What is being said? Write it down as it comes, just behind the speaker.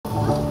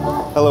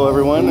Hello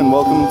everyone and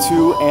welcome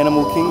to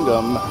Animal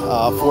Kingdom.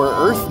 For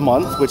Earth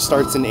Month, which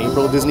starts in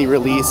April, Disney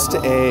released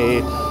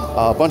a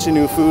bunch of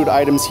new food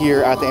items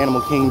here at the Animal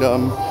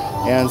Kingdom.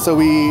 And so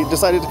we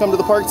decided to come to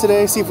the park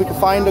today, see if we could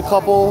find a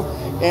couple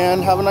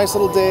and have a nice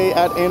little day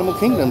at Animal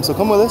Kingdom. So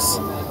come with us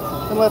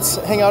and let's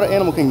hang out at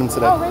Animal Kingdom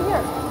today. Oh, right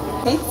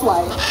here. Cake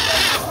flight.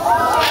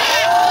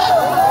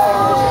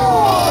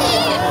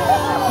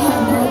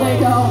 And there they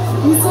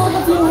go. You saw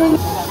the viewing.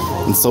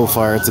 And so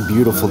far it's a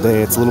beautiful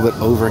day. It's a little bit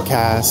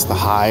overcast. The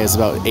high is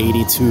about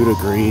 82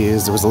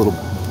 degrees. There was a little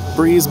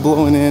breeze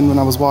blowing in when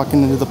I was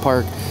walking into the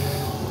park.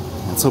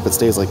 Let's hope it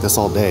stays like this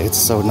all day. It's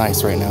so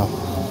nice right now.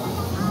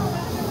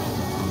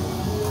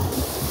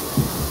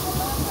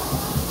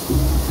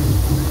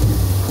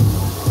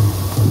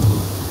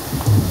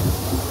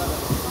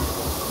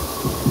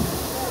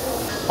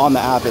 On the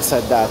app it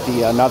said that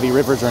the Navi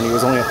River journey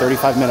was only a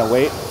 35-minute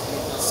wait.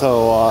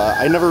 So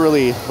I never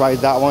really ride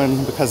that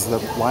one because the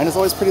line is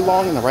always pretty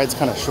long and the ride's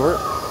kind of short.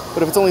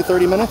 But if it's only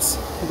 30 minutes,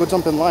 we'll go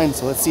jump in line.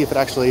 So let's see if it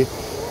actually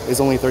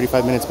is only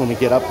 35 minutes when we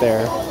get up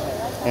there.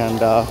 And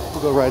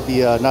we'll go ride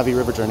the Navi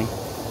River journey.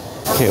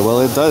 Okay,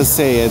 well it does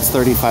say it's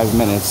 35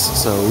 minutes.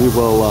 So we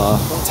will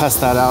test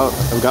that out.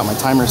 I've got my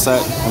timer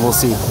set and we'll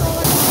see.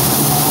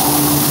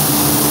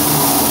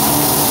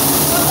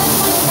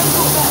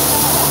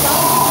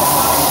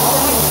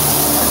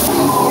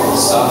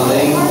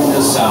 Suddenly,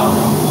 the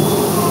sound.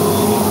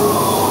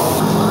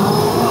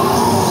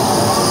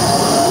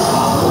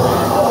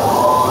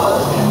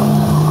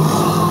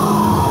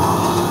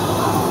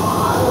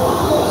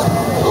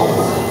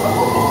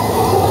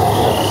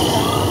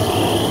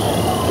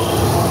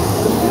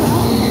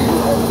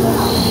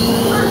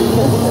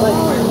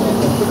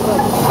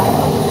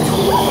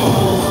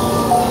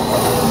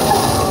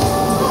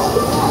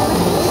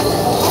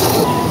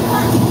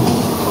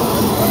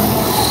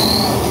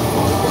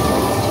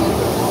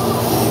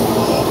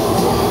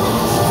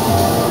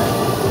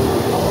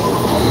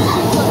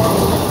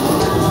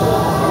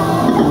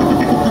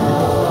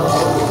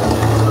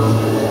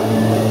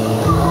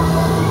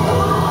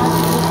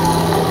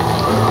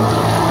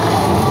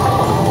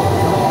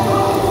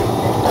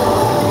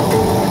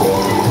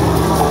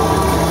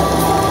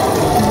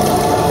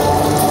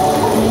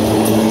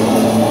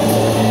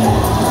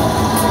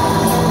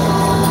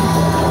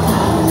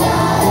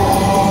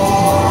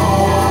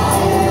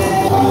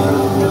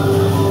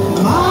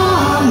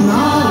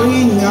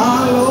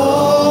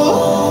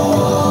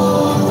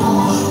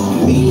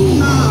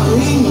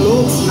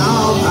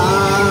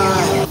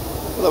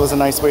 That was a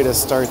nice way to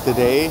start the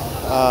day.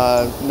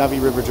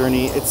 Navi River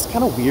Journey, it's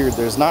kind of weird.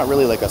 There's not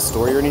really like a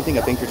story or anything.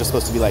 I think you're just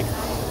supposed to be like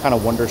kind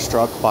of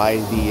wonderstruck by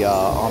the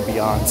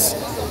ambiance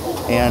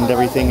and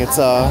everything.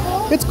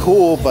 It's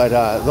cool, but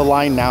the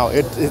line now,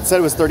 it said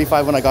it was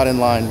 35 when I got in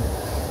line.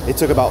 It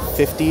took about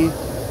 50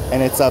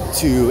 and it's up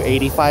to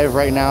 85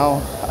 right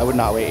now. I would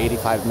not wait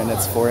 85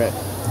 minutes for it,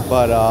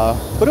 but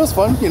it was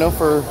fun, you know,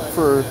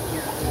 for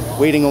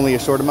waiting only a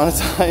short amount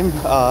of time.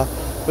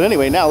 But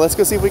anyway, now let's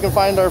go see if we can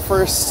find our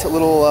first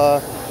little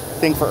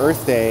thing for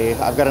Earth Day.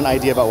 I've got an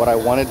idea about what I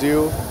want to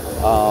do,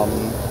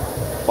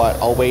 but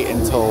I'll wait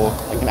until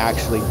I can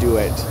actually do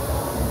it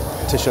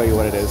to show you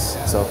what it is.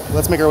 So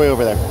let's make our way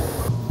over there.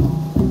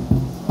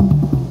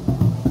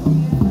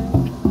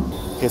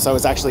 Okay, so I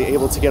was actually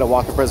able to get a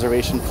walk-up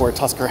reservation for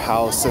Tusker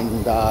House,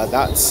 and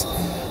that's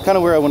kind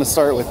of where I want to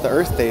start with the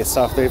Earth Day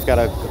stuff. They've got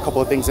a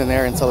couple of things in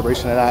there in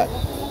celebration of that,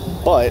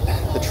 but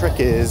the trick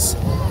is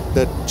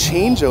the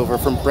changeover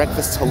from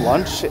breakfast to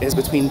lunch is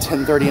between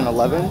 10:30 and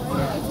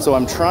 11. So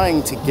I'm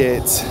trying to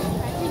get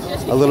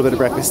a little bit of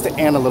breakfast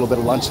and a little bit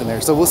of lunch in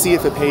there. So we'll see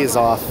if it pays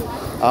off.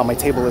 My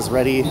table is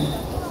ready.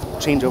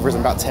 Changeover is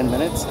in about 10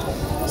 minutes.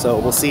 So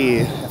we'll see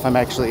if I'm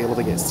actually able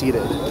to get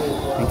seated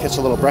and catch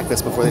a little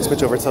breakfast before they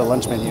switch over to the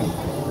lunch menu.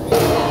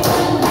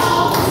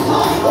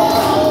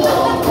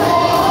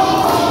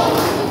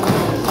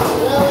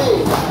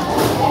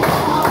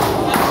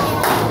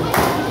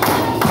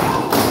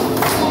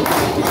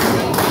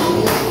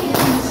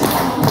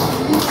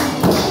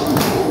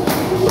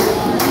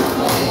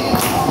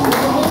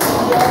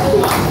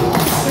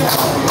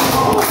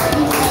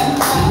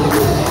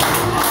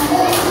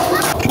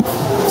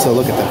 So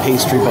look at the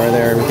pastry bar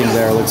there, everything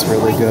there looks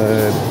really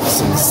good.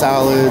 Some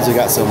salads, we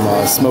got some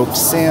smoked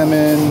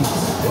salmon,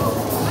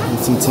 and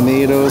some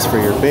tomatoes for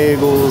your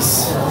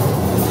bagels,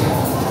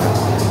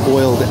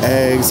 boiled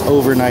eggs,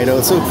 overnight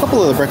oats. So a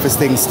couple of the breakfast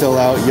things still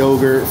out,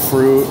 yogurt,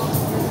 fruit.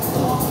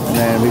 And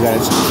then we got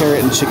a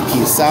carrot and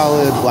chickpea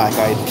salad,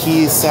 black-eyed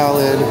peas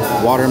salad,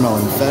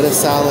 watermelon feta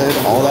salad.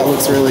 All that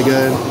looks really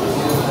good.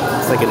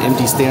 It's like an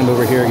empty stand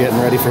over here getting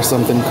ready for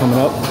something coming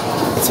up.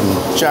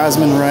 Some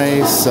jasmine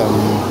rice, some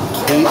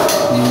Cape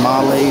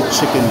Malay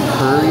chicken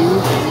curry,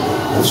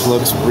 which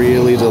looks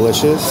really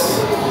delicious.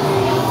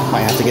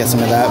 Might have to get some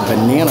of that.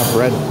 Banana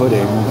bread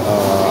pudding.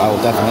 I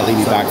will definitely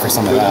be back for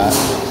some of that.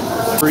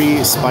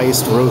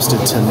 Spiced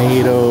roasted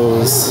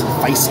tomatoes,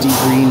 feisty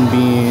green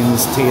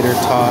beans, tater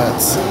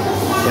tots,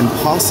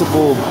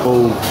 impossible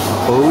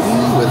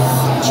boba with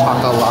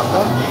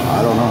chakalaka.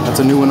 I don't know. That's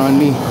a new one on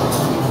me.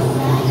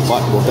 but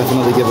we'll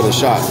definitely give it a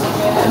shot.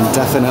 And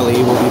definitely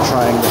we'll be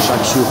trying the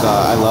shakshuka.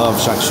 I love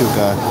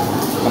shakshuka.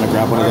 I'm gonna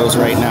grab one of those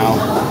right now.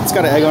 It's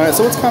got an egg on it,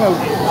 so it's kind of,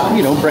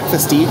 you know,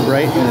 breakfasty,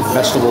 right? And it's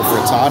vegetable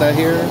frittata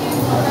here.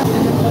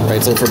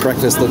 Right, so for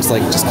breakfast looks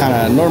like just kind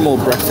of normal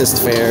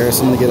breakfast fare.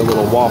 So I'm gonna get a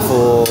little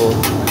waffle,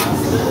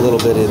 a little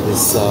bit of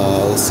this,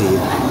 let's see,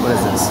 what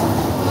is this?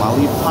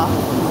 Lollipop?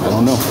 I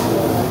don't know.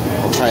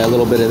 I'll try a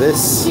little bit of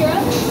this.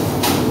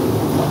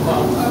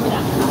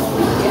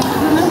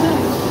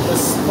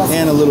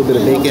 And a little bit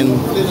of bacon.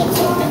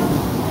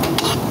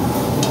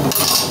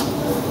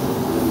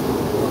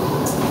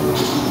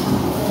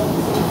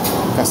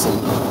 Got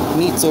some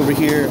meats over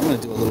here. I'm gonna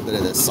do a little bit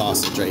of this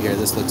sausage right here.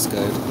 This looks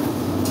good.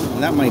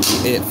 And that might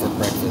be it for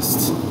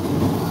breakfast.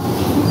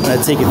 I'm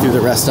gonna take you through the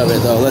rest of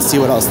it though. Let's see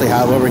what else they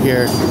have over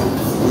here.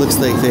 It looks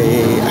like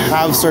they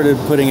have started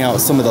putting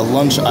out some of the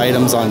lunch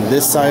items on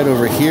this side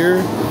over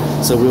here.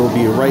 So we'll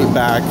be right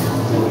back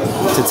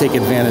to take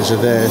advantage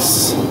of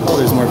this. Oh,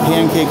 there's more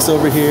pancakes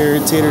over here,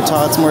 tater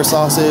tots, more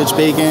sausage,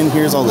 bacon.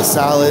 Here's all the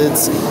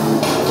salads.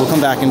 We'll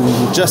come back in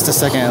just a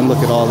second and look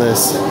at all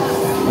this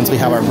once we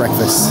have our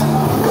breakfast.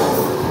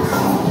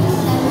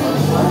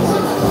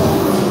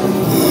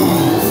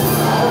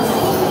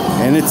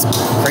 And it's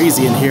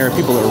crazy in here.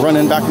 People are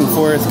running back and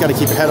forth. Got to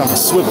keep your head on a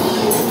swivel.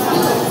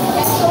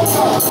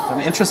 I'm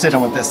interested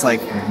in what this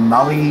like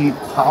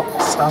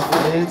lollipop stuff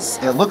is.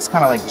 It looks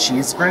kind of like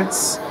cheese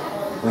grits.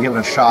 We'll give it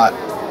a shot.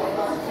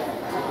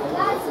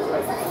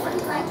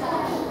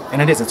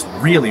 And it's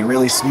really,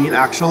 really sweet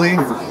actually.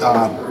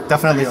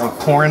 Definitely like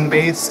corn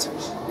based,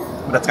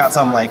 but it's got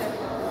some like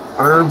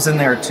herbs in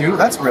there too.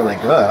 That's really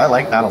good. I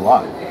like that a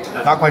lot.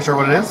 Not quite sure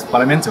what it is, but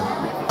I'm into it.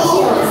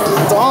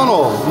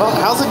 Donald,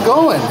 how's it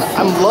going?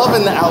 I'm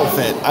loving the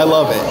outfit. I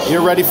love it.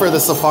 You're ready for the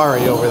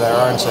safari over there,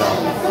 aren't you?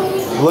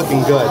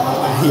 Looking good.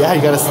 Yeah,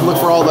 you gotta look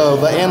for all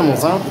the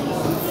animals, huh?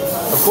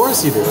 Of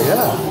course you do,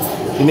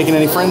 yeah. You making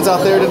any friends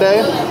out there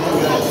today?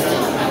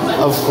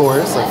 Of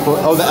course, of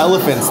course. Oh, the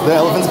elephants. The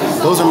elephants,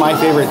 those are my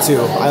favorite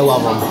too. I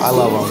love them. I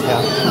love them,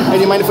 yeah. Hey,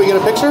 do you mind if we get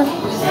a picture?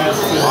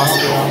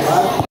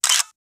 Awesome.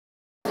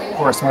 Of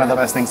course, one of the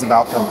best things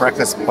about the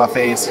breakfast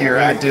buffets here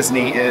at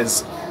Disney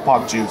is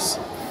bog juice.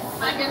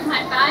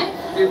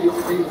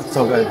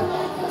 So good.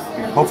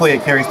 Hopefully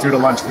it carries through to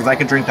lunch because I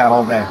could drink that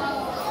all day.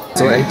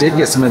 So I did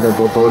get some of the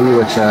boboru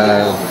with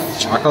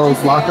choco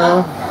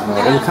flaca.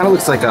 It kind of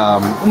looks like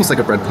almost like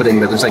a bread pudding,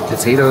 but there's like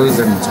potatoes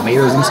and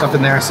tomatoes and stuff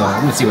in there. So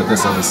I'm gonna see what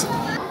this is.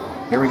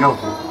 Here we go.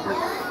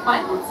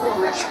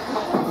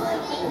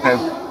 Okay.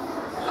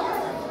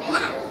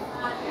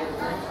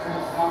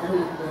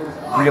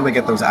 Really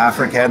get those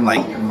African,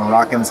 like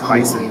Moroccan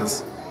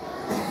spices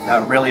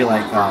that really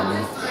like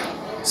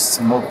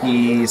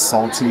smoky,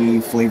 salty,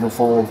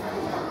 flavorful.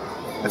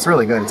 It's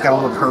really good. It's got a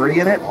little curry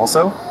in it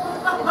also,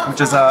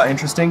 which is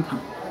interesting.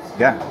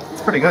 Yeah,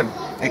 it's pretty good.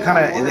 It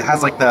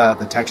has like the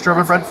texture of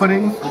a bread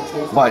pudding,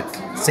 but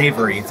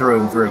savory through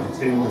and through.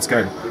 It's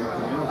good.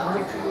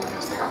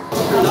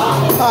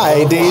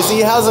 Hi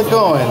Daisy, how's it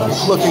going?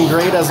 Looking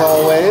great as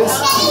always.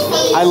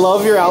 I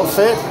love your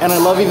outfit, and I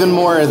love even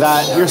more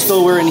that you're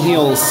still wearing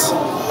heels.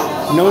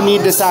 No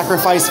need to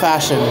sacrifice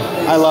fashion.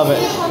 I love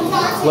it.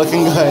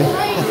 Looking good.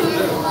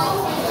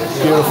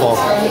 Beautiful.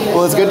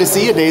 Well, it's good to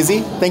see you,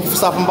 Daisy. Thank you for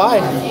stopping by.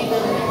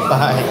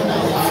 Bye.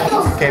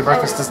 Okay,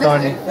 breakfast is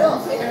done.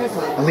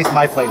 At least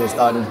my plate is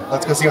done.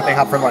 Let's go see what they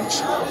have for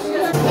lunch.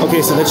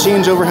 Okay, so the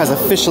changeover has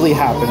officially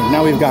happened.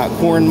 Now we've got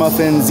corn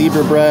muffins,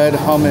 zebra bread,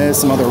 hummus,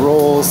 some other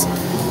rolls,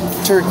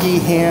 turkey,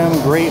 ham,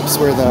 grapes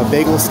where the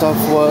bagel stuff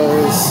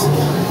was.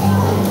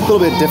 A little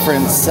bit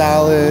different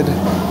salad.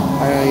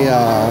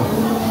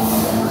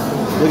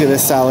 Look at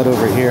this salad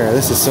over here.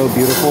 This is so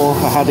beautiful.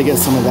 I had to get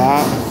some of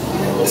that.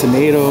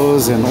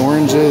 Tomatoes and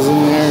oranges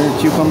in there,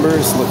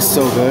 cucumbers. Looks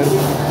so good.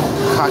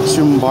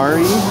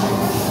 Kachumbari.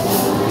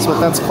 That's what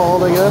that's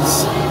called, I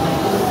guess.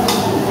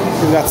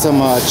 We've got some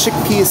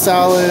chickpea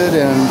salad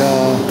and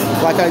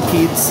black-eyed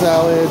peas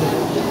salad.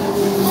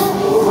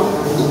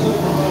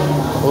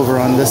 Over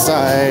on this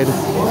side,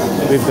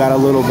 we've got a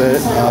little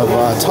bit of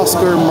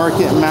Tusker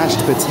market mashed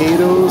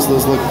potatoes.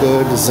 Those look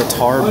good.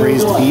 Za'atar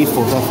braised beef.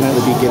 We'll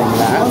definitely be getting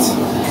that.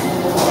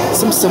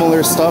 Some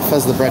similar stuff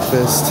as the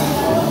breakfast.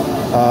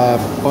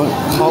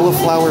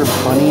 Cauliflower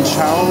bunny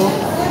chow.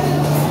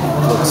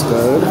 Looks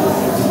good.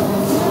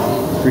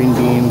 Green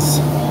beans.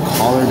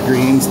 Collard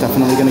greens,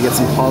 definitely gonna get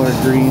some collard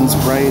greens,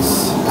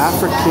 rice,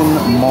 African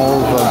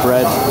malva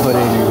bread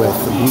pudding with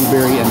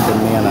blueberry and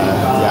banana.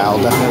 Yeah,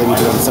 I'll definitely be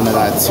doing some of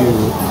that too.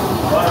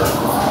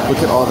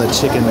 Look at all the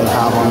chicken they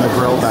have on the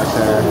grill back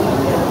there.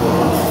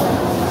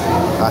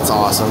 That's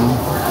awesome.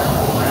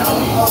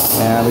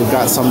 And we've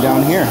got some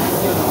down here.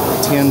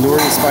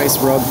 Tandoori spice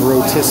rub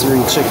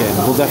rotisserie chicken.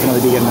 We'll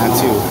definitely be getting that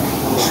too.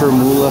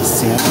 Chermoula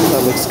salmon,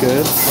 that looks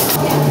good.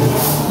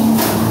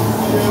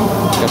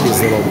 Got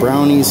these little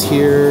brownies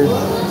here,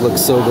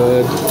 looks so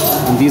good.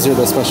 And these are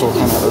the special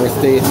kind of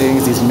Earth Day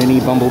things, these mini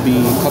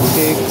bumblebee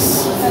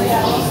cupcakes.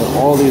 But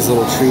all these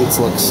little treats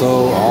look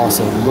so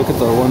awesome. Look at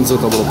the ones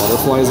with the little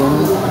butterflies in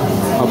them.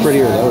 How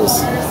pretty are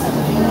those?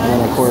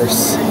 then of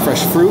course,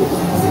 fresh fruit.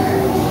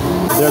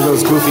 There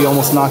goes Goofy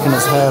almost knocking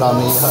his head on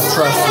the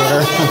truss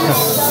there.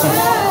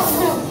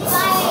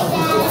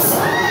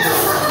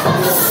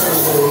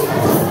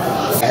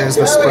 Here's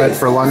the spread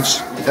for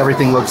lunch.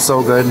 Everything looks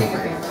so good.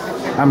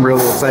 I'm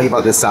really excited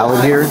about this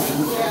salad here.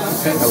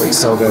 That looks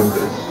so good.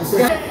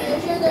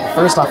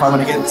 First off, I'm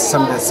going to get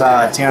some of this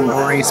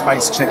tandoori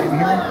spiced chicken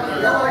here.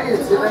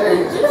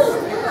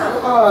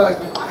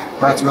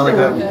 That's really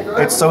good.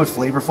 It's so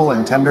flavorful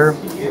and tender.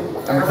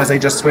 And because they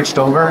just switched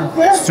over,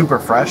 super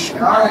fresh.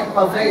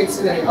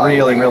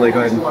 Really, really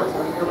good.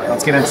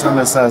 Let's get into some of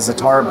this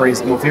za'atar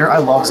braised beef here. I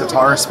love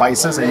za'atar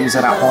spices. I use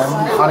it at home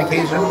on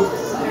occasion.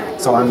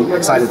 So I'm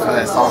excited for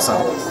this also.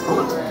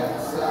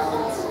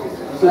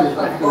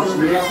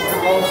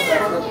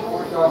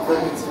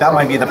 That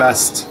might be the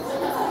best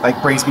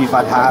braised beef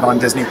I've had on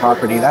Disney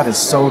property. That is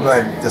so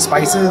good. The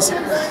spices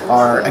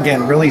are,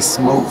 again, really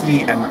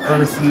smoky and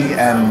earthy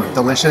and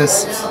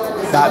delicious.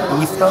 That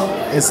beef though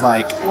is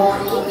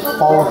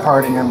fall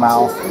apart in your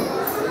mouth,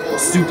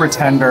 super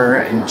tender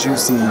and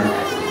juicy.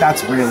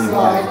 That's really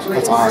good.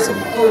 That's awesome.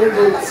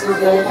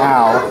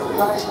 Now,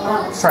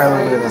 let's try a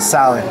little bit of the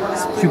salad.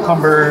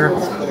 Cucumber,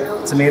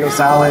 tomato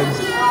salad.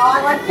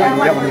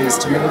 And get one of these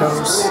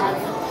tomatoes.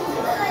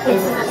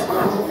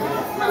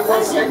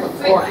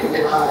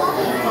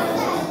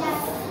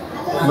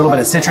 A little bit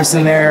of citrus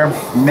in there,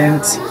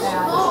 mint.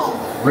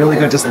 Really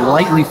good, just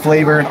lightly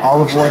flavored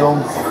olive oil.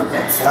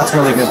 That's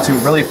really good too,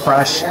 really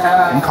fresh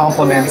and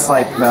complements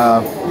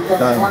the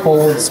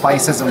bold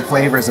spices and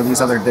flavors of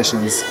these other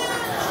dishes.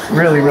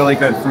 Really, really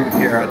good food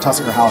here at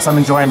Tusker House. I'm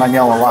enjoying my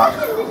meal a lot.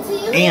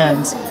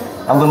 And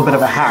a little bit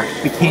of a hack.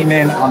 We came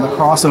in on the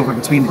crossover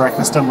between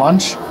breakfast and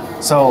lunch,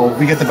 so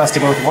we get the best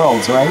of both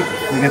worlds, right?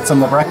 We get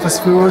some of the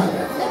breakfast food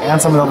and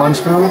some of the lunch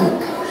food.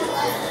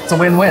 It's a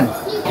win-win.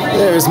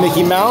 There's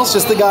Mickey Mouse,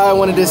 just the guy I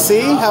wanted to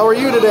see. How are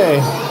you today?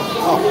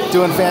 Oh,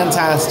 doing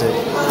fantastic.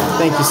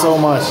 Thank you so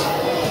much.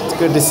 It's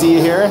good to see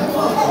you here.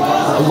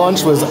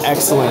 Lunch was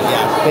excellent.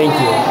 Yeah, thank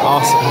you.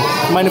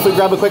 Awesome. Mind if we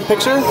grab a quick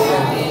picture?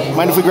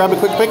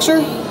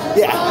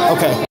 Yeah,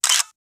 okay.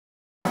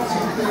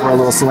 For a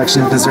little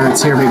selection of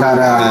desserts here, we got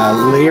a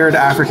layered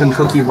African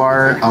cookie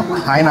bar, a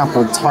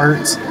pineapple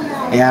tart,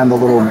 and the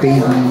little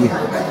baby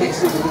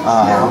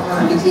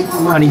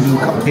honeybee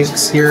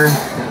cupcakes here.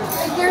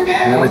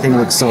 And everything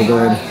looks so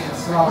good.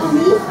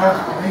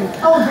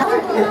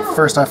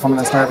 First off, I'm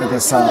going to start with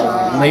this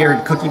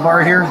layered cookie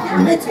bar here.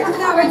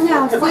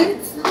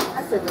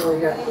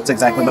 It's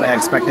exactly what I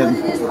expected.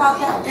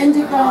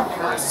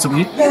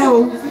 Sweet,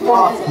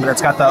 but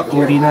it's got the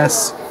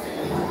woodiness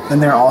in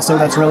there also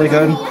that's really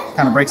good.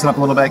 Kind of breaks it up a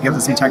little bit, gives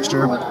it some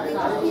texture.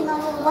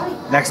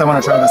 Next, I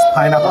want to try this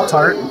pineapple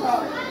tart.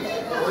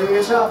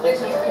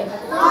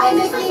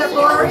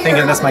 I'm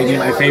thinking this might be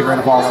my favorite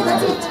of all of them.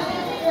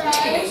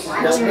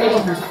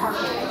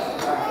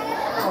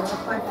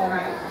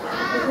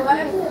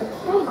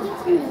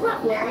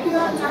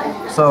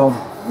 So,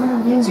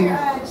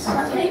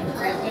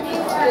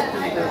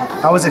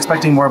 I was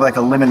expecting more of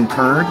a lemon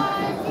curd,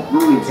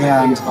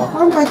 and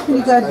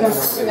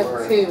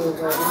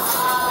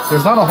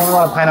there's not a whole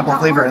lot of pineapple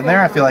flavor in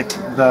there. I feel like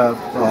the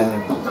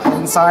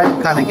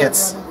inside kind of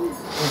gets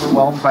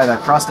overwhelmed by the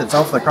crust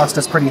itself. The crust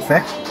is pretty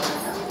thick.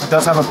 It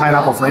does have a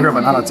pineapple flavor,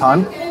 but not a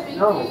ton.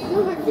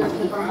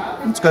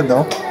 It's good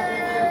though.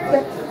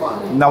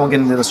 Now we'll get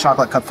into this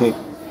chocolate cupcake.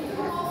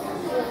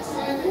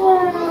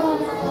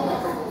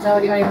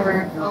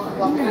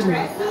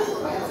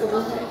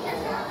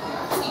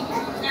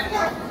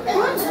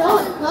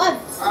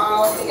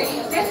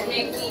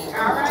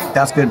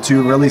 That's good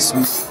too, really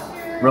sweet,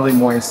 really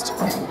moist.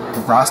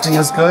 The frosting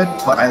is good,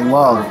 but I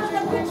love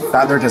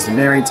that they're just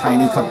very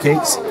tiny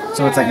cupcakes.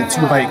 So it's like a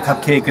 2-bite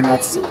cupcake, and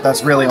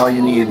that's really all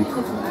you need.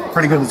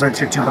 Pretty good desserts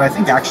here too, but I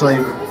think actually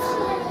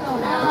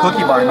the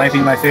cookie bar might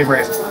be my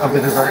favorite of the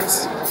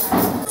desserts.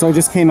 So I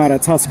just came out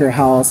of Tusker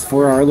House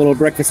for our little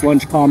breakfast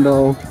lunch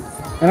combo.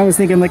 And I was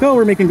thinking oh,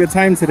 we're making good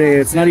time today.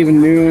 It's not even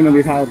noon and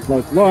we've had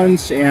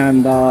lunch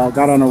and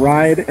got on a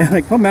ride. And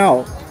I come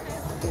out.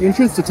 The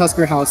entrance to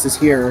Tusker House is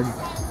here.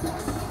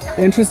 The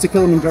entrance to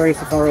Kilimanjaro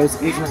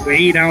Safaris is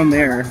way down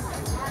there.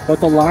 But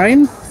the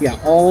line, yeah,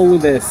 all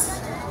of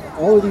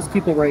these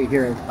people right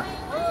here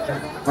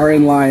are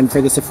in line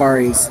for the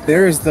safaris.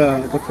 There's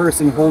the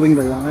person holding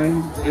the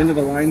line, the end of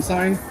the line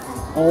sign,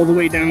 all the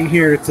way down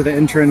here to the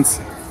entrance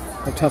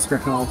of Tusker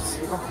House.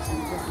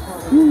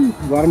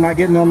 But I'm not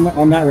getting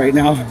on that right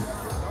now.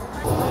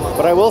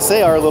 But I will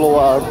say our little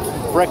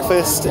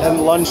breakfast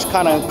and lunch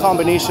kind of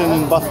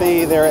combination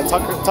buffet there at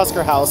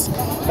Tusker House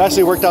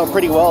actually worked out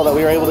pretty well, that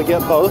we were able to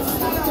get both.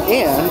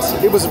 And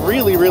it was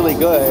really, really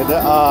good.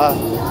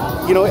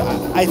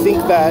 I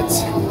think that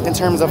in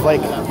terms of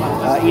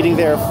eating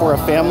there for a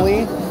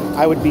family,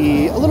 I would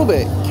be a little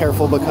bit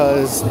careful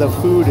because the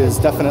food is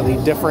definitely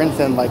different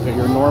than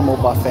your normal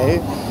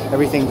buffet.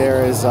 Everything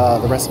there is,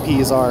 the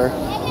recipes are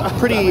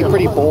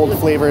pretty bold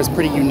flavors,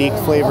 pretty unique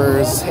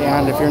flavors,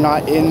 and if you're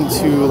not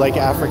into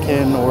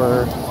African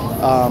or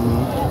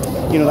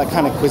you know, that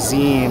kind of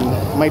cuisine.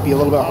 It might be a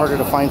little bit harder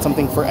to find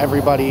something for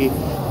everybody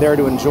there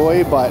to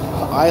enjoy, but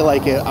I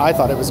like it. I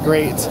thought it was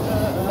great.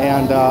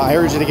 And I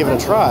urge you to give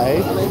it a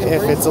try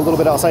if it's a little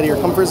bit outside of your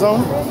comfort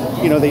zone.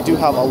 You know, they do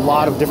have a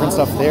lot of different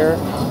stuff there,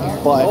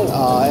 but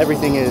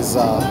everything is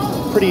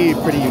pretty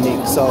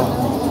unique. So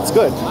it's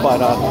good, but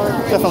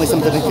definitely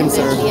something to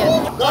consider.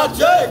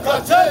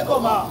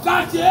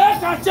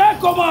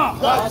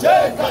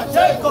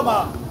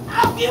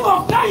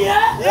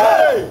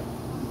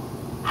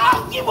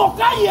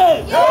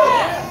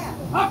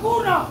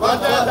 Hakuna.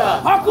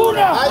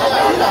 Hakuna.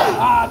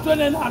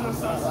 Twende nalo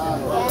sasa.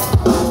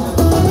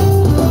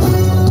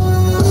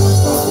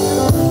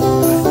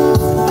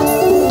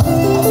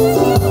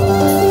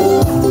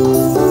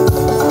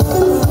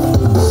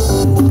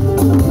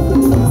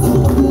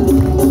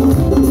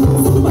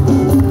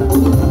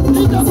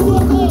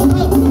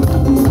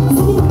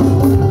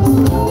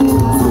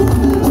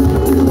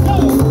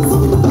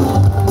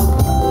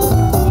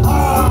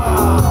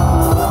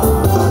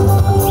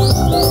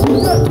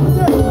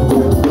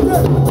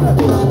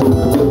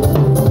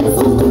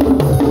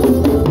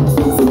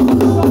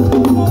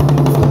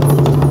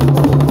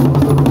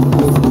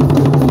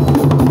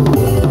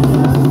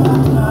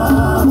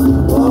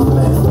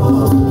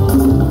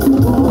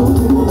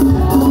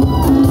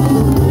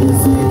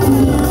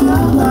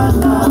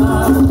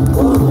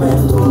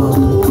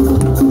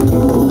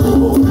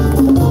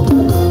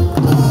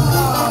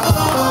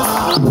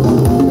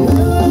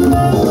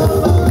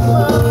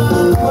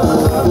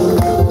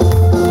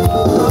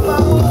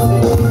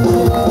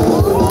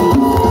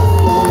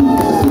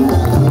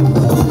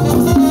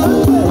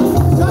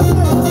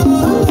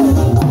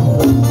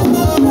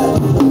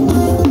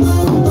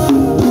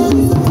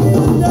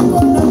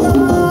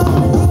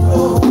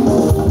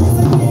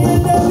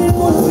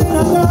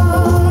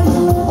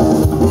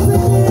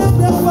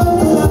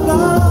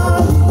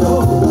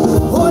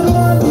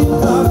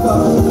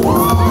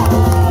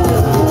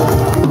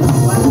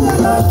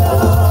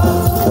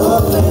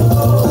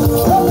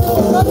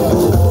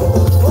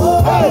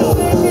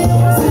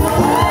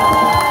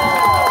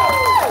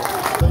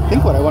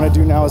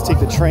 Take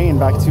the train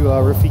back to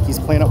Rafiki's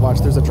Planet Watch.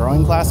 There's a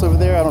drawing class over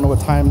there. I don't know what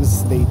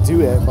times they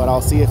do it, but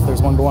I'll see if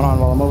there's one going on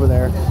while I'm over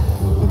there.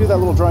 We'll do that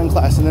little drawing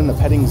class, and then the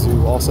petting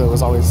zoo also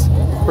is always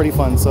pretty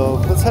fun. So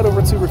let's head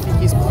over to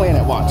Rafiki's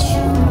Planet Watch.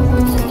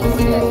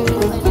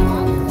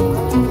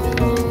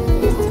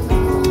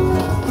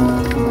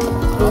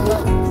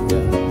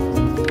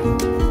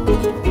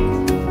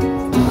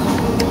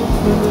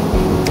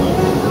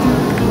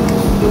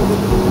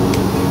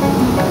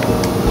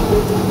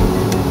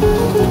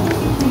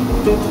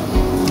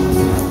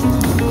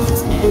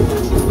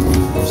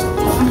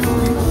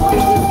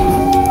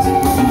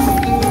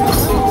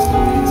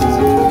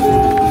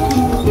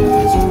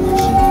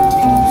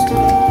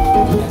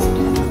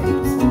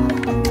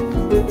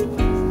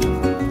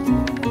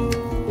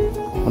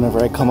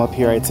 Whenever I come up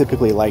here, I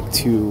typically like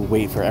to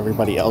wait for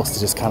everybody else to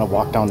just kind of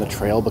walk down the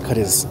trail,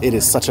 because it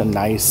is such a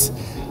nice,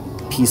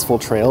 peaceful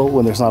trail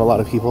when there's not a lot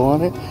of people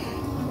on it.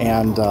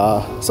 And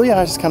so yeah,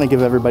 I just kind of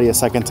give everybody a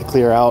second to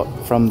clear out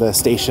from the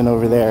station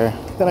over there.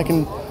 Then I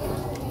can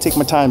take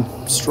my time,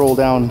 stroll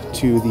down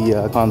to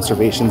the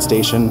conservation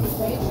station.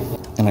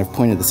 And I've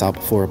pointed this out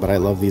before, but I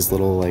love these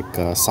little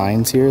like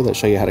signs here that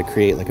show you how to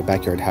create like a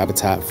backyard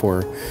habitat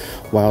for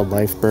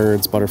wildlife,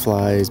 birds,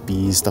 butterflies,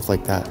 bees, stuff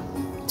like that.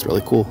 It's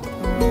really cool.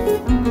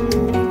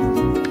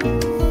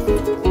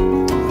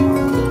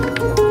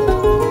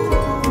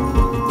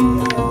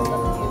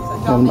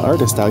 I have an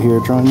artist out here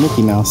drawing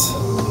Mickey Mouse.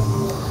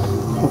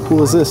 How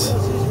cool is this?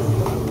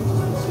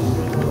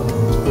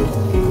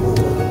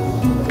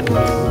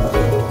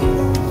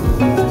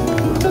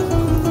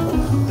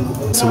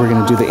 So we're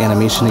gonna do the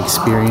animation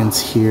experience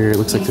here. It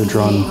looks like they're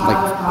drawing like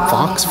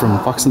Fox from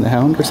Fox and the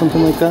Hound or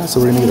something like that. So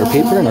we're gonna get our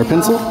paper and our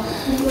pencil.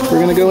 We're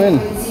gonna go in,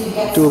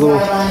 do a little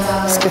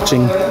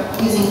sketching.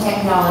 Using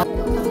technology.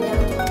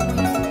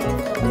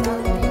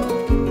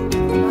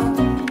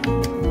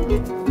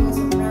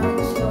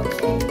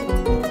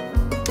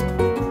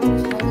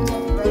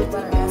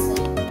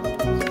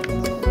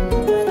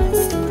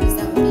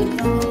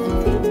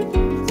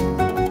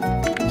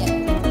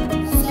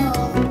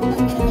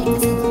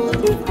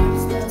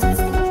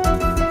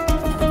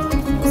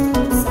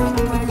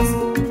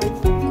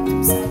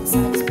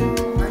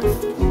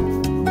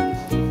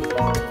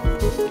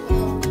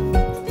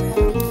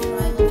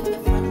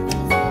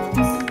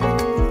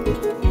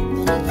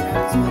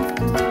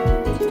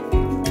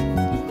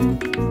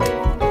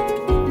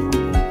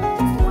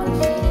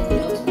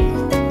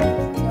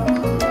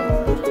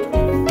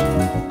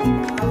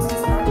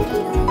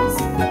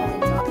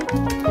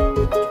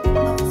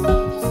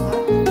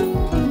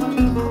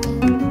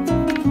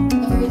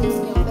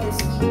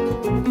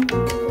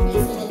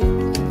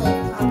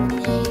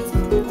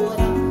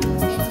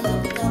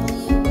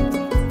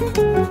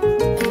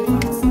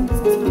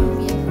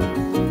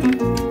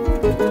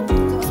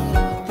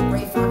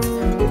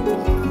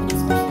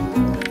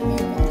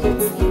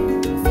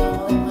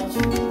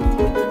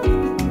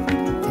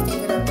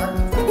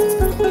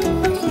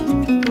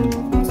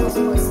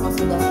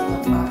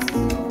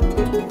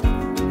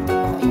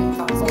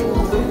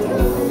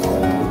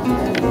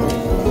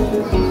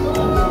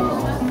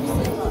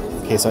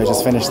 so I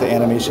just finished the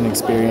animation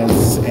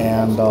experience,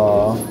 and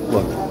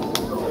look,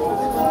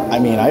 I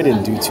mean, I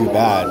didn't do too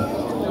bad.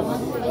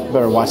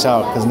 Better watch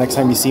out, because next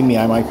time you see me,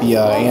 I might be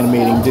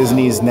animating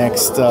Disney's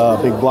next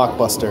big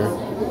blockbuster.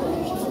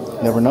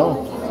 Never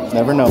know.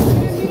 Never know.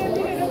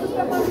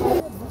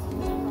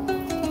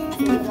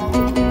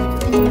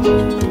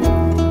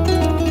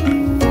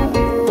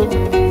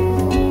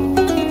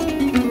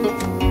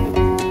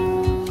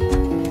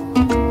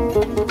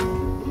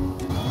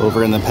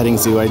 Over in the petting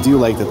zoo, I do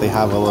like that they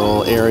have a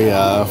little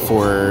area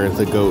for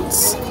the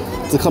goats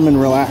to come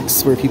and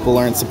relax, where people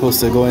aren't supposed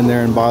to go in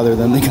there and bother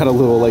them. They got a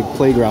little like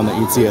playground that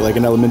you'd see at like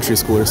an elementary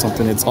school or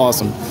something. It's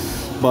awesome.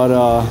 But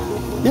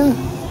yeah,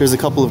 there's a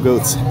couple of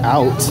goats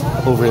out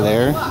over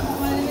there.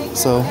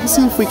 So let's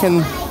see if we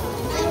can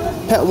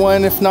pet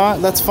one. If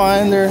not, that's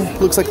fine.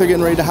 Looks like they're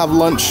getting ready to have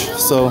lunch,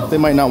 so they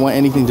might not want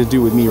anything to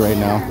do with me right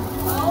now.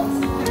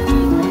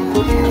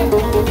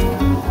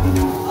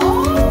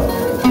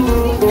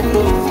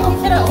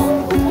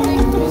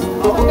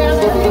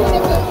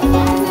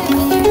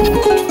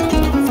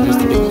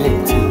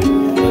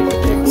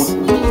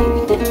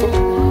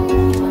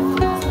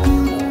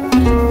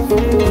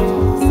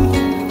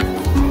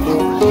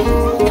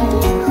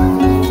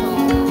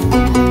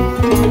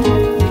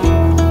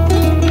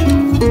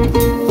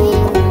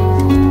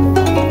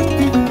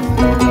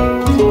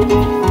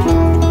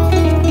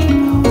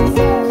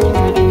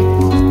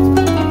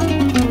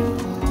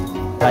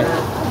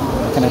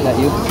 Can I pet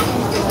you?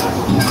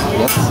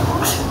 Yes?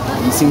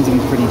 You seem to be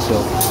pretty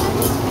chill.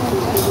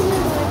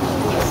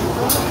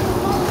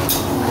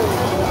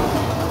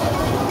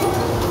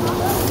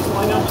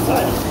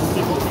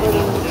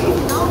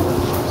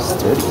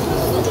 Sturdy.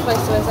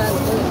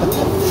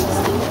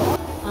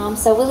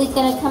 So Willie's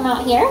gonna come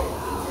out here.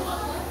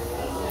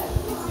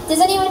 Does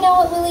anyone know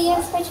what Willie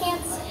is by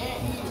chance?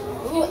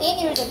 Ooh,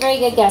 Amy was a very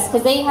good guess,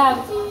 because they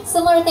have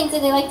similar things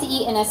that they like to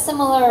eat and a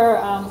similar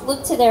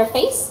look to their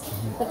face.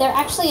 But they're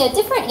actually a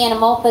different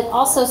animal, but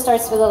also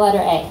starts with the letter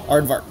A.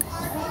 Aardvark.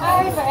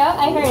 Aardvark, oh,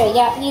 I heard it.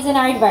 Yeah, he's an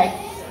aardvark.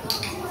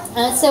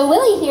 So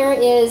Willie here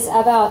is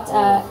about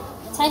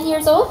 10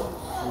 years old,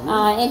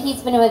 and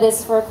he's been with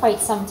us for quite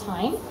some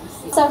time.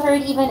 So I've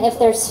heard even if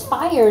there's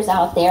fires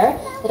out there,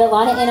 that a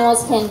lot of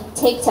animals can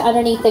take to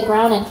underneath the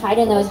ground and hide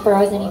in those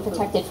burrows and be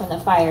protected from the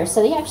fire.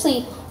 So he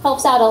actually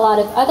helps out a lot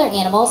of other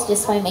animals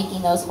just by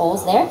making those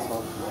holes there.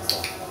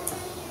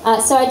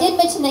 So I did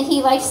mention that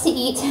he likes to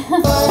eat.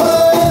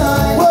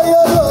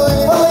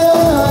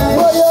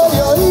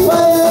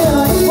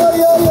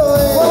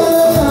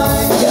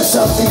 Get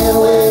something in the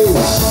way.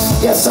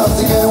 Get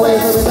something in the way,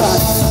 everybody.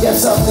 Get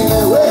something in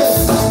the way.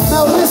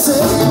 Now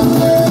listen.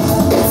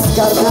 It's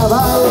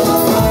carnaval.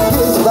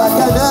 It's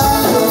bacchanal.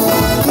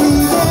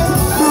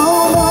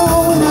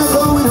 No, we're not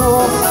going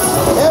home.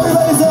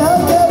 Everybody say, hi,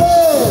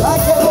 Kevin. Hi,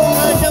 Kevin.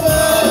 Hi, Kevin.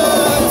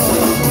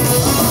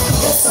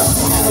 Get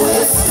something in the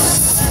way.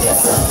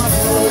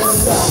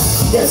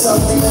 Get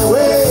something in the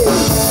way.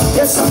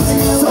 Get something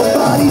in the way.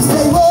 Somebody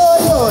say, boy,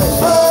 boy.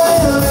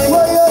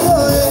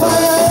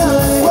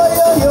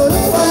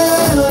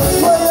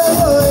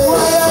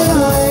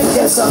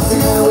 Get something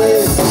in the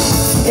way.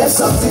 Get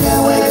something in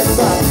the way.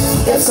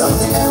 Get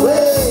something in the way.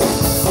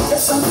 Get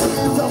something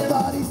in the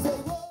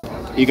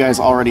way. You guys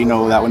already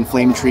know that when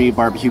Flame Tree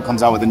Barbecue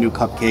comes out with a new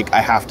cupcake,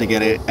 I have to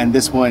get it. And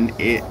this one,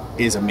 it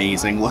is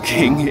amazing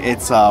looking.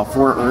 It's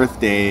for Earth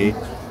Day,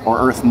 or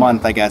Earth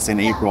Month, I guess, in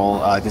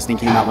April. Disney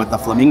came out with the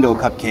Flamingo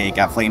Cupcake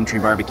at Flame Tree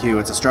Barbecue.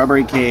 It's a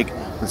strawberry cake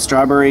with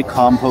strawberry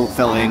compote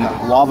filling,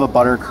 lava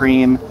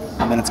buttercream,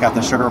 and then it's got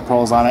the sugar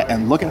pearls on it.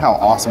 And look at how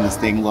awesome this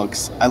thing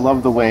looks. I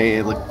love the way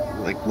it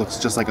looks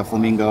just like a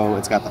flamingo.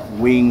 It's got the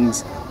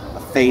wings, a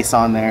face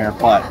on there,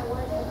 but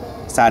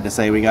sad to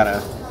say we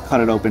gotta cut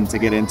it open to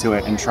get into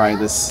it and try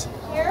this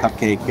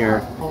cupcake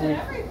here.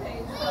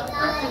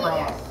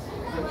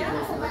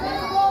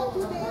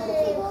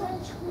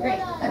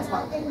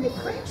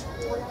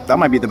 That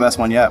might be the best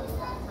one yet.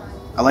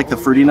 I like the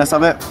fruitiness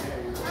of it.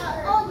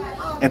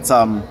 It's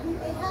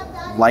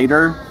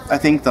lighter, I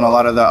think, than a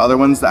lot of the other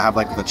ones that have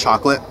like the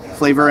chocolate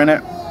flavor in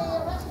it.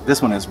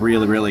 This one is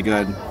really, really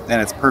good, and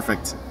it's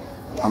perfect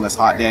on this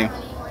hot day.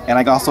 And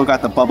I also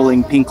got the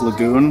bubbling pink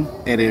lagoon.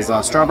 It is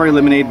strawberry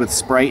lemonade with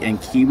Sprite and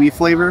kiwi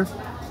flavor.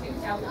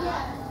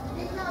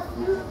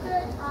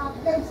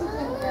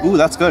 Ooh,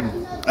 that's good.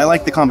 I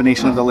like the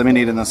combination of the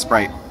lemonade and the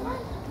Sprite.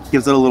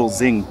 Gives it a little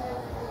zing.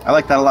 I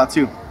like that a lot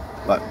too.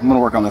 But I'm gonna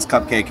work on this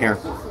cupcake here.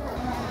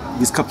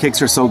 These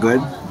cupcakes are so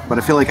good, but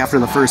I feel like after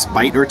the first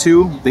bite or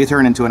two, they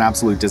turn into an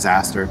absolute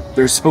disaster.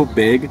 They're so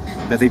big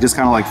that they just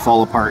kind of like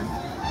fall apart.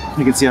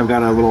 You can see I've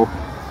got a little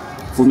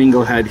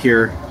flamingo head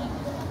here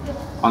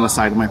on the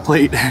side of my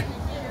plate.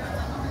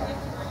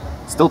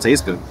 Still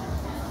tastes good.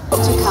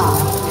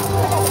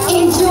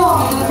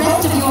 Enjoy the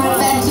rest of your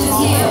adventures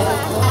here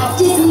at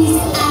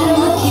Disney's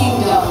Animal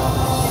Kingdom.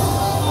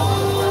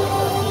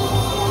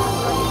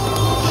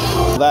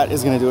 That that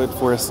is going to do it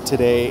for us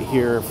today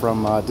here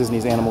from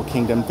Disney's Animal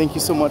Kingdom. Thank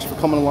you so much for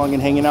coming along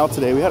and hanging out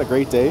today. We had a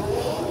great day.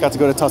 Got to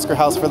go to Tusker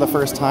House for the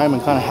first time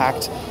and kind of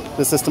hacked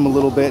the system a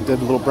little bit. Did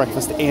a little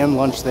breakfast and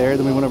lunch there.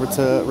 Then we went over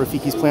to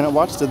Rafiki's Planet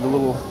Watch, did the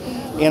little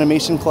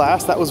animation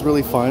class. That was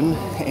really fun.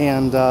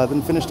 And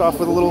then finished off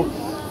with a little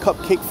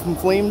cupcake from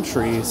Flame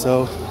Tree.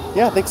 So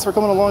yeah, thanks for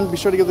coming along. Be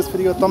sure to give this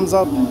video a thumbs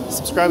up.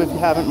 Subscribe if you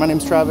haven't. My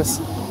name's Travis.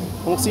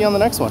 And we'll see you on the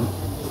next one.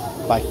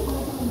 Bye.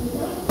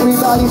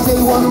 Everybody say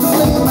one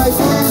thing, my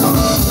friend.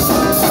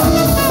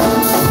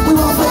 We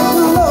won't break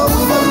the law,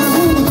 we never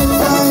really get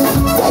time.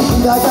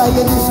 Like I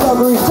get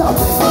discovery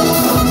something.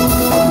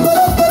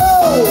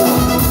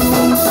 But